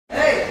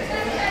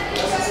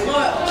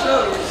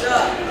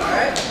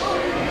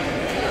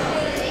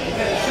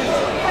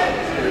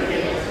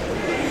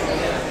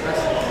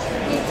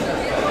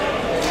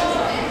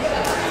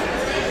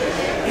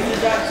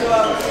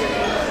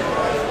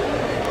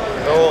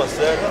on,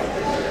 sir.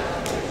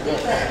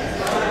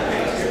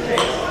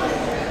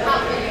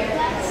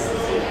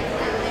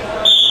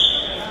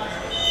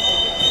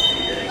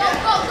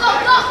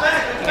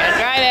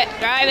 Drive it,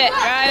 drive it,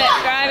 drive it,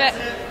 drive it.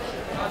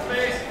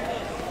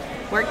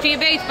 Work to your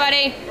base,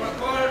 buddy.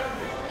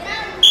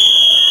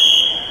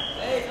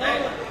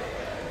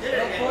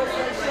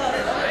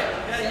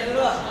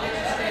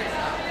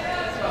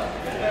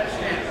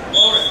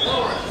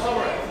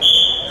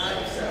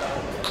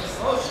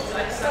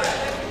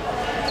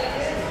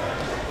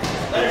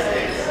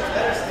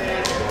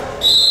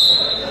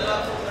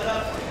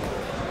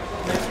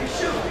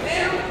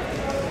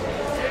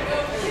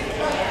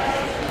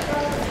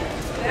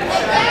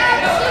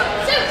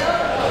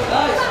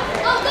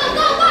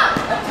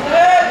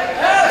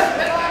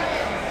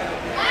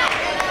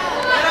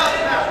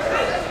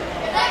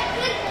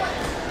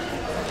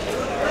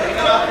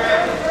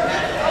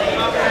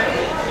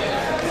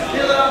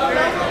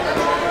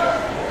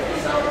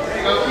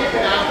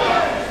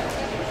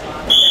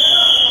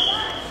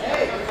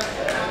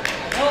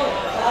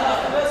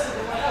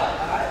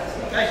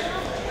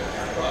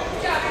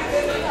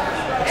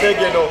 Take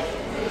it, no.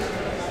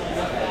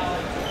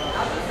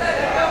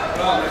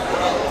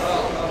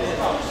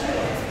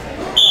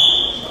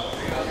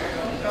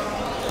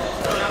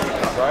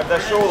 Drive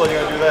that shoulder,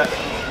 you're gonna do that.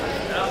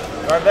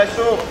 Drive that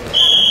shoulder.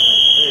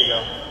 There you go.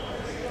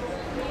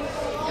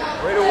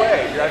 Right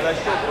away, drive that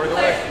shoulder, right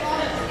away.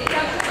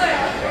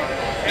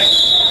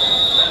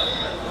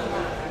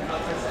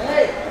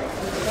 Hey,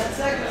 10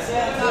 seconds, stay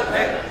on top,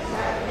 right?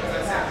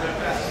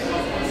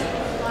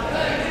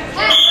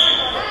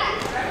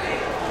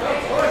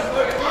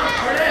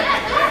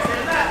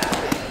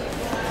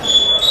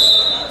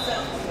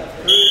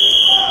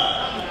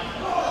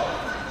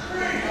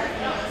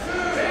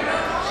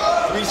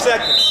 3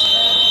 seconds.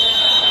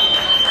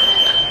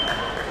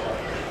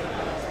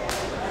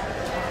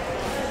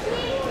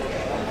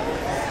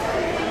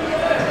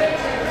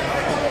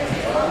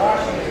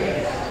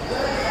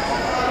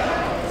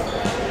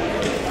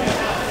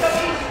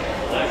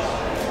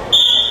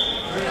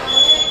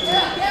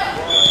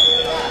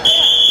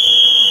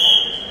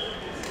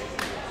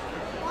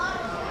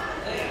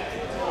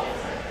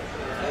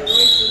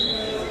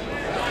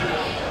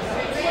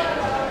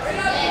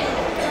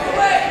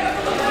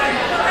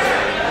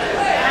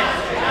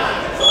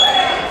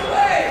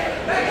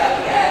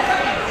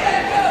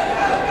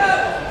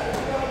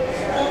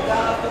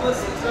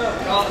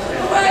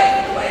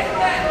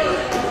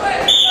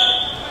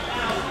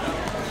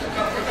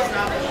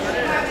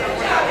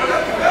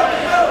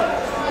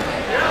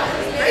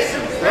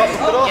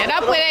 Get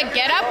up with it,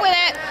 get up with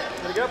it.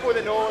 Get up with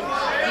it, Nolan.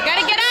 You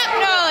gotta get up,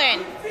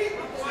 Nolan. Feet,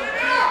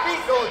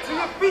 Nolan, to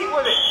your feet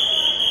with it.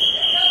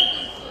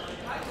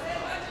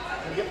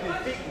 You get to your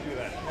feet and do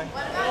that.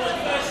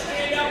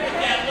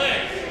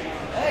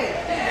 Hey,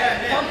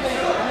 pumping.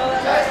 You know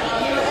that?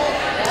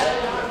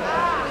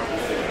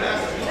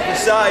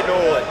 Inside,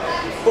 Nolan.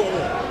 Boom.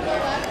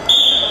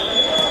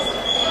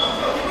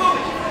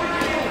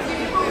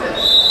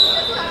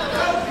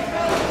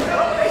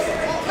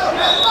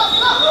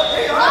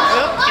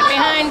 Get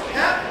behind.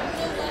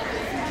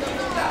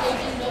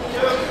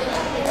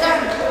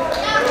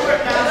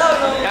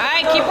 All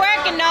right, keep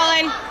working,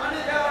 Nolan.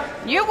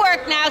 You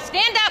work now.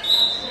 Stand up.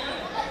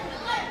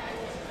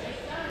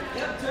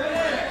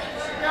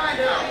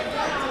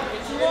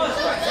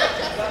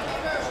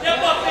 Step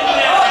up in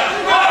there.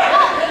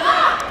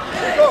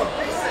 There you go.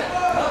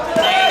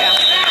 There you go.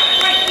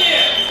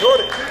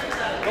 Good.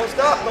 Don't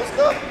stop, don't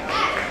stop.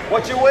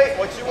 Watch your weight,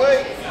 watch your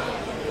weight.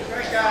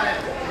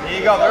 There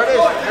you go, there it is,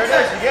 there it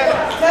is, you get it.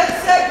 10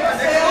 seconds,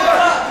 stay on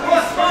top.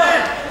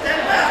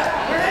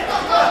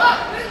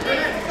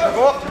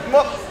 Go up, come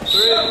up. 3,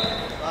 2,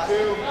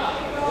 1.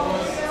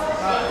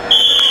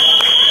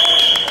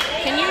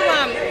 Can you,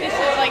 this is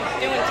like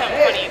doing something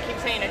funny. You keep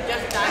saying it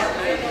just died.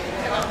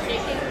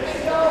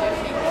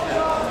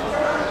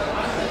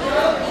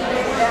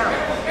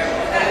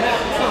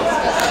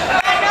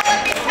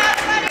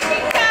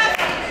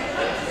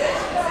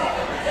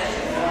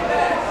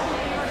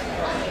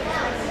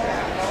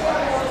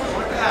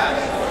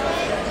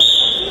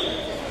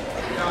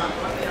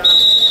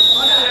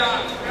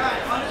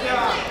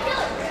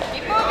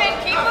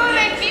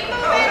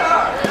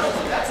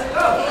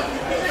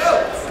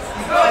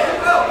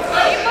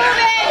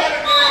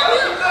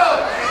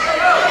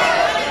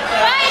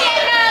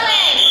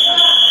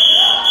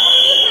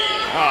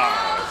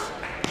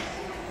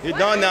 You're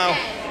done now.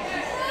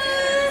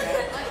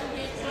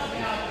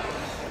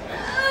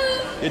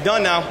 You're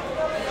done now.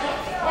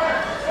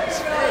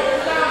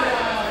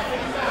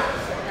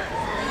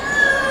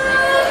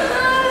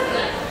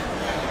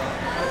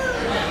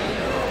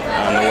 I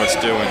don't know what's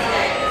doing.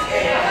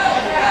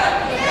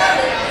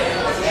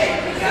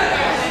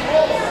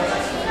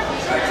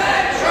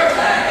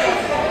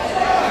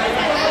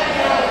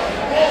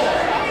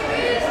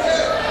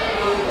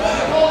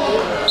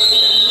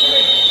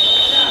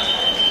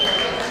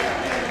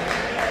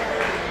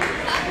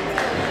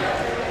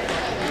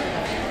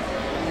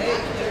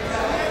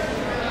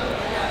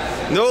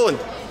 Nolan,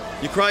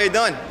 You cry, you're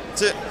done.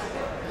 That's it.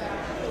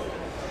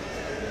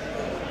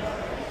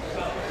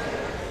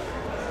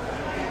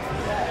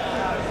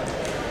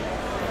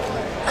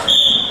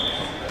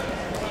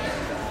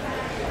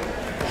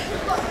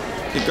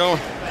 Keep going.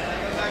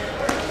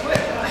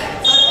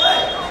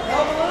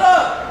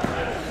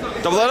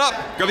 Double it up.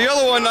 Grab the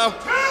other one now. Go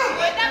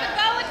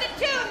with the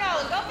 2,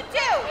 Nolan. Go for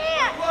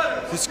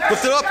 2. Just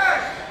lift it up.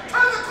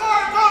 Turn the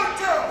corner, go to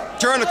 2.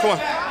 Turn the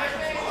corner.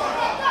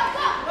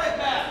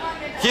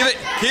 Keep it.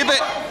 Keep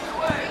it.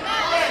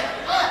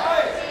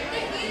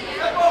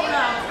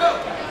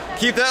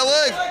 Keep that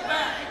leg.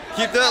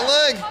 Keep that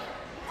leg.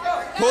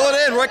 Pull it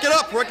in. Work it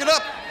up. Work it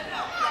up.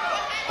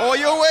 All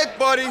your weight,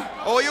 buddy.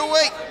 All your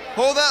weight.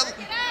 Hold that.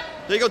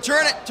 There you go.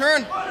 Turn it.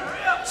 Turn.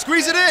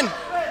 Squeeze it in.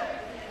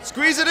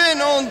 Squeeze it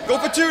in. On. Go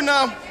for 2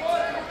 now.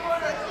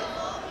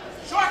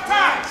 Short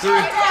time. 3.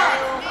 Short time.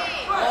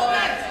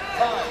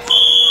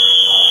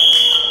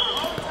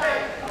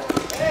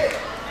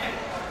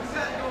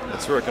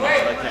 It's working. I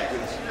can't do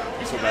this.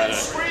 I'm so bad at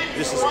it.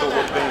 This is still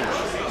what bench.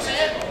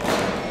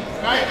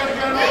 Now you're gonna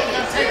get him out. You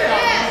gotta take that.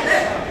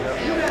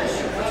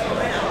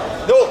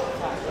 No.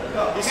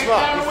 Be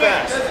smart. Be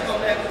fast.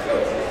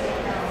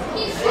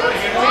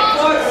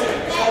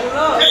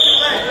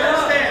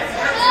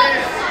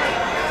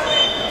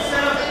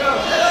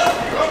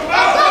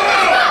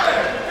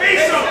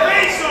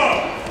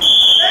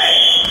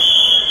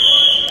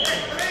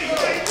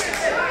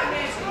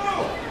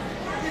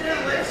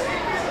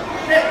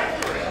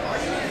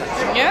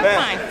 You're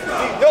fine.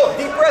 Go.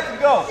 Deep breath and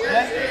go. Go.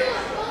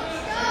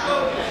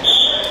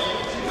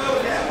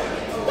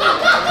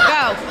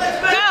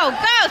 Go.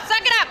 Go.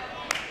 Suck it up.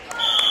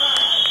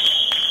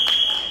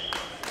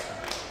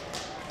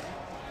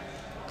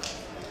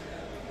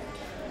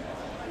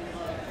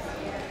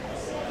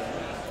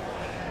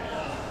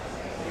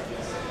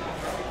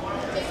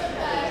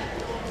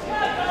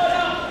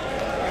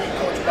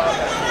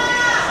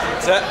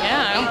 Set.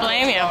 Yeah, I don't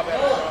blame you.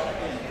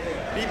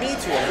 Be mean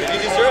to him. You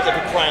deserve to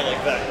be crying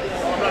like that.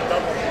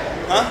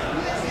 Huh?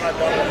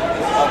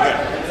 Okay.